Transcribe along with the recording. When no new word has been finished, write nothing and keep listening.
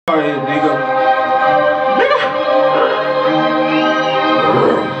Hardhead, nigga.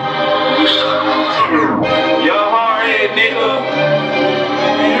 Yo, Hardhead, nigga.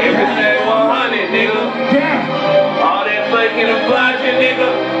 Everything 100, nigga. All that fucking and flashing, nigga.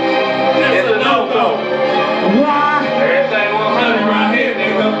 It's a no-go. Why? Everything 100 right here,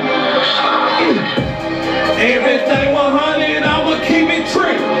 nigga. Everything 100, I'ma keep it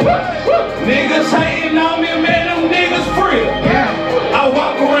true. Niggas hating on me, man, them niggas free. I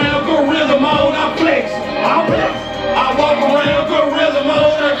walk around gorilla mode, I flex. I walk around gorilla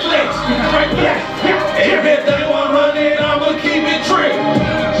mode, I flex. Everything 100, I'ma keep it true.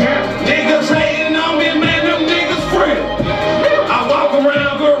 Niggas hating on me, man, them niggas free. I walk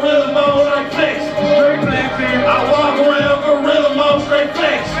around gorilla mode, I flex. I walk around gorilla mode, straight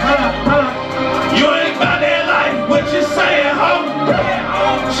flex. You ain't about that life, what you saying, ho?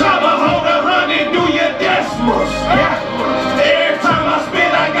 Try to hold 100, do your decimals. Every time I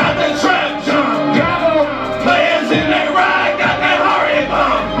spit, I got the trap jump. Players in that ride, got that Hardhead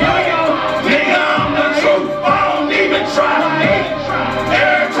bomb. Nigga, I'm the truth, I don't even try.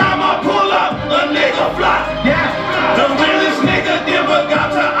 Every time I pull up, a nigga fly. The realest nigga never got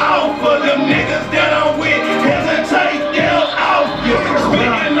to offer. Them niggas that I'm with hesitate, they'll off you.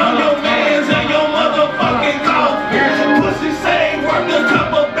 Spitting on your mans and your motherfucking coffee. Pussy say worth a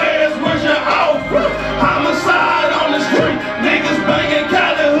couple bears, where's your offer? Homicide on the street, niggas banging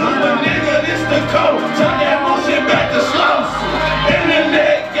Callahoods, but nigga, this the code. Turn that bullshit back to slow.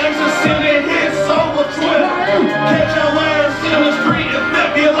 Internet gangsters sending hits over Twitter. Catch your ass in the street and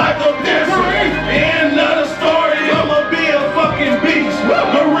flip you like a pencil. End of the story, I'ma be a fucking beast.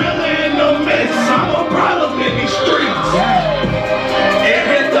 Gorilla in the mix, I'm a problem in these streets.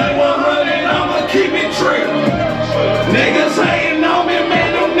 Everything 100, I'ma keep it true. Niggas hating on me,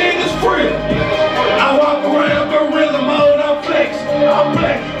 man, them niggas free. I walk around gorilla mode, I'm flex. I'm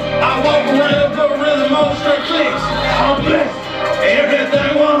flex. I walk around gorilla mode, straight flex. I'm flex.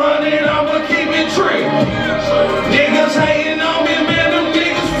 Everything 100, I'ma keep it true. Niggas hating on me, man, them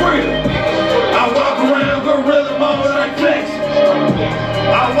niggas free. I walk around gorilla mode, straight flex.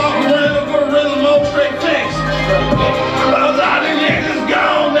 I walk around gorilla mode, straight flex. A lot of niggas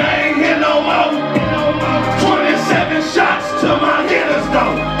gone, they ain't here no more. 27 shots to my hitters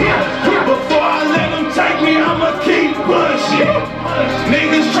though. Before I let them take me, I'ma keep pushing.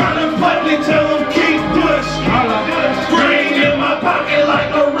 Niggas tryna fight me, tell them keep pushing. Green in my pocket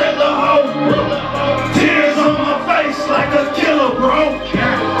like a Arapahoe. Tears on my face like a killer, bro.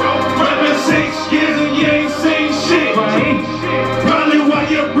 Rapping 6 years and you ain't seen shit. Probably while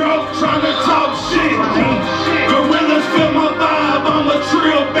you're broke, tryna talk shit. Gorillas feel my vibe, I'm a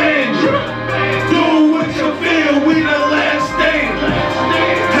trill bandit. Do what you feel, we the last stand.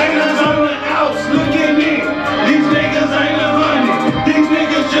 Haters on the outs looking in. These niggas ain't 100, these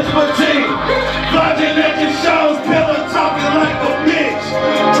niggas just pretend. Lodging at your shows, pillow talking like a bitch.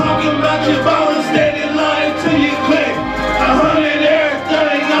 Talking about your ballin', steady lying to your click. 100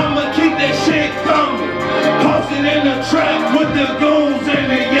 everything, I'ma keep that shit coming. Posted in the trap with the goons and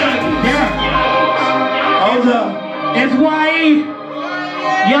the youngins. Hold up. It's YE,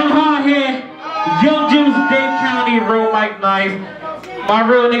 Young Hardhead, Young Joose, Dade County, real Mike Nice. My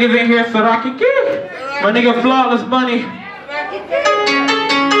real niggas in here so that I can get my nigga Flawless Money.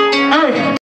 Hey.